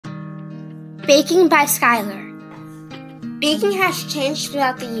Baking by Schuylar. Baking has changed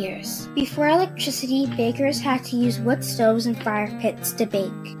throughout the years. Before electricity, bakers had to use wood stoves and fire pits to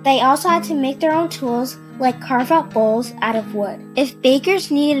bake. They also had to make their own tools, like carve out bowls out of wood. If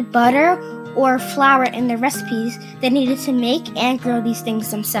bakers needed butter or flour in their recipes, they needed to make and grill these things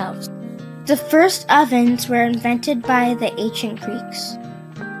themselves. The first ovens were invented by the ancient Greeks.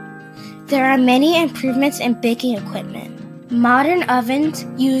 There are many improvements in baking equipment. Modern ovens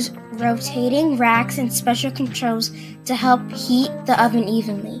use rotating racks and special controls to help heat the oven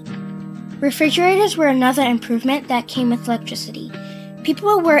evenly. Refrigerators were another improvement that came with electricity.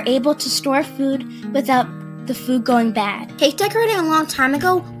 People were able to store food without the food going bad. Cake decorating a long time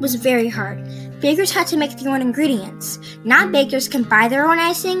ago was very hard. Bakers had to make their own ingredients. Now bakers can buy their own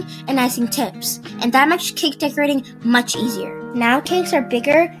icing and icing tips, and that makes cake decorating much easier. Now cakes are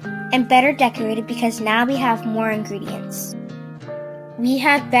bigger and better decorated because now we have more ingredients. We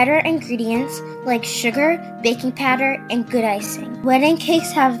have better ingredients like sugar, baking powder, and good icing. Wedding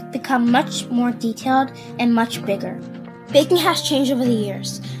cakes have become much more detailed and much bigger. Baking has changed over the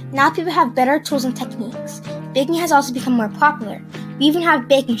years. Now people have better tools and techniques. Baking has also become more popular. We even have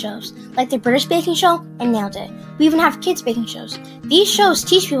baking shows, like the British Baking Show and Nailed It. We even have kids' baking shows. These shows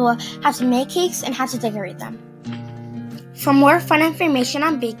teach people how to make cakes and how to decorate them. For more fun information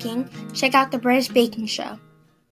on baking, check out the British Baking Show.